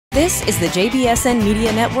This is the JBSN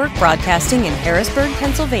Media Network broadcasting in Harrisburg,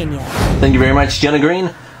 Pennsylvania. Thank you very much, Jenna Green.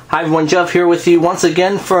 Hi everyone, Jeff here with you once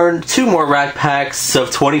again for two more rack packs of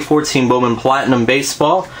 2014 Bowman Platinum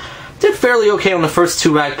Baseball. Did fairly okay on the first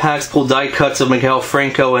two rack packs, pulled die cuts of Miguel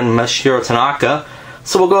Franco and Masahiro Tanaka.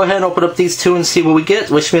 So we'll go ahead and open up these two and see what we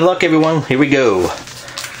get. Wish me luck, everyone. Here we go.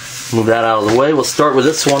 Move that out of the way. We'll start with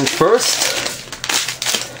this one first.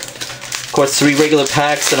 Of course, three regular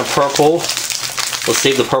packs and a purple. We'll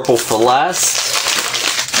save the purple for last.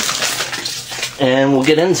 And we'll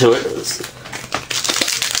get into it.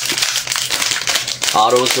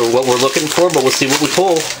 Autos are what we're looking for, but we'll see what we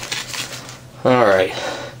pull. Alright.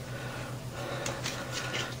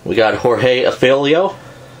 We got Jorge Afilio.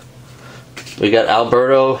 We got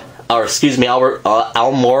Albert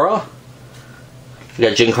Almora. We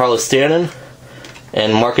got Giancarlo Stanton.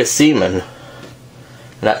 And Marcus Seaman. And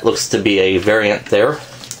that looks to be a variant there.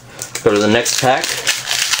 Go to the next pack.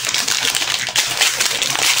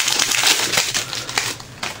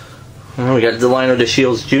 And we got Delino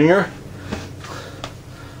DeShields Jr.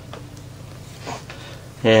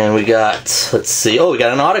 And we got, let's see, we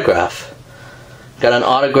got an autograph. Got an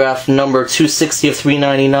autograph number 260 of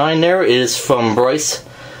 399 there. It is from Bryce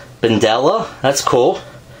Bindella. That's cool.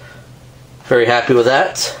 Very happy with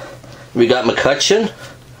that. We got McCutcheon.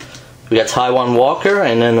 We got Taijuan Walker,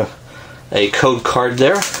 and then a code card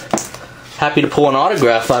there. Happy to pull an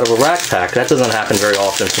autograph out of a rack pack. That doesn't happen very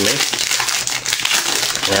often to me.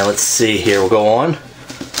 Now let's see here. We'll go on.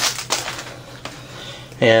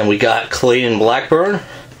 And we got Clayton Blackburn,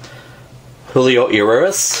 Julio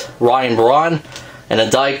Urias, Ryan Braun, and a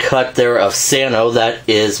die cut there of Sano. That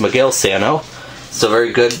is Miguel Sano. So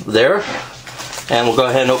very good there. And we'll go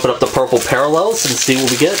ahead and open up the purple parallels and see what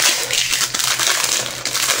we get.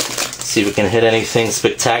 See if we can hit anything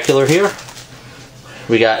spectacular here.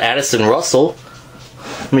 We got Addison Russell.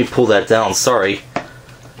 Let me pull that down, sorry.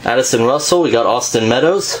 Addison Russell, we got Austin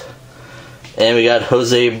Meadows, and we got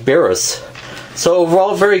Jose Barris. So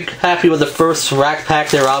overall, very happy with the first rack pack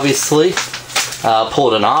there, obviously.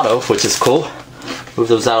 Pulled an auto, which is cool. Move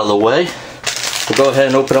those out of the way. We'll go ahead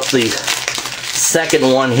and open up the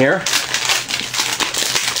second one here.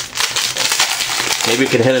 Maybe we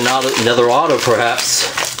can hit another auto, perhaps.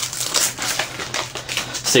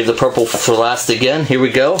 Save the purple for last again. Here we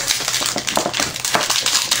go.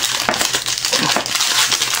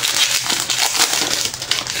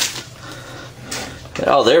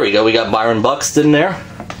 Oh, there we go. We got Byron Buxton there.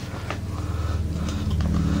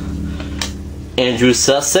 Andrew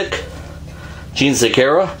Susick. Gene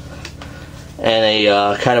Segura. And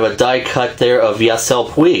a kind of a die cut there of Yasiel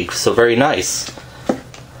Puig. So very nice.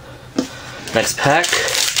 Next pack.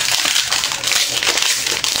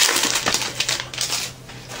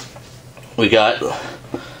 We got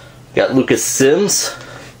Lucas Sims.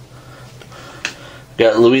 We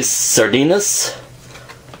got Luis Sardinas.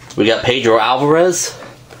 We got Pedro Alvarez.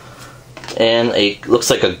 And looks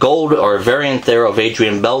like a gold or a variant there of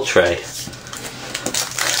Adrian Beltre.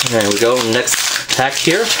 There we go. Next pack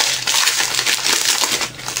here.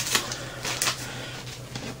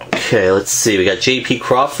 Okay, let's see. We got J.P.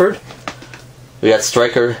 Crawford. We got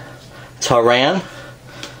striker Taran.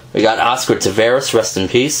 We got Oscar Taveras, rest in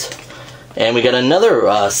peace. And we got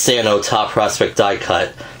another Sano top prospect die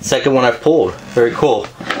cut. Second one I've pulled. Very cool.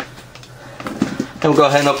 And we'll go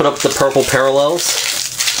ahead and open up the purple parallels.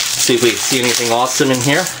 See if we can see anything awesome in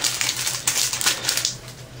here.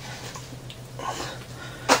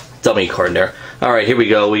 Dummy card there. Alright, here we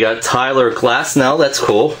go. We got Tyler Glasnow. That's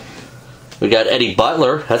cool. We got Eddie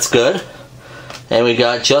Butler. That's good. And we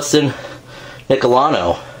got Justin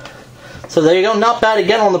Nicolano. So there you go. Not bad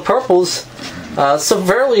again on the purples. So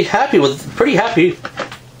pretty happy with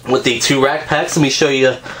the two rack packs. Let me show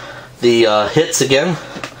you the hits again.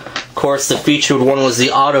 Of course, the featured one was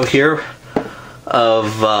the auto here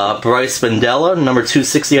of Bryce Bindella, number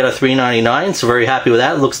 260 out of 399. So very happy with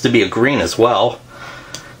that. It looks to be a green as well.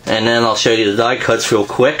 And then I'll show you the die cuts real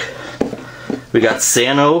quick. We got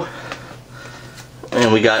Sano,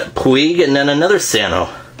 and we got Puig, and then another Sano.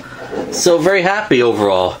 So very happy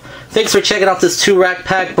overall. Thanks for checking out this two rack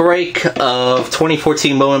pack break of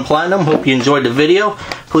 2014 Bowman Platinum. Hope you enjoyed the video.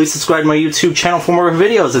 Please subscribe to my YouTube channel for more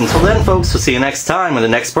videos. Until then, folks, we'll see you next time in the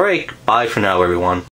next break. Bye for now, everyone.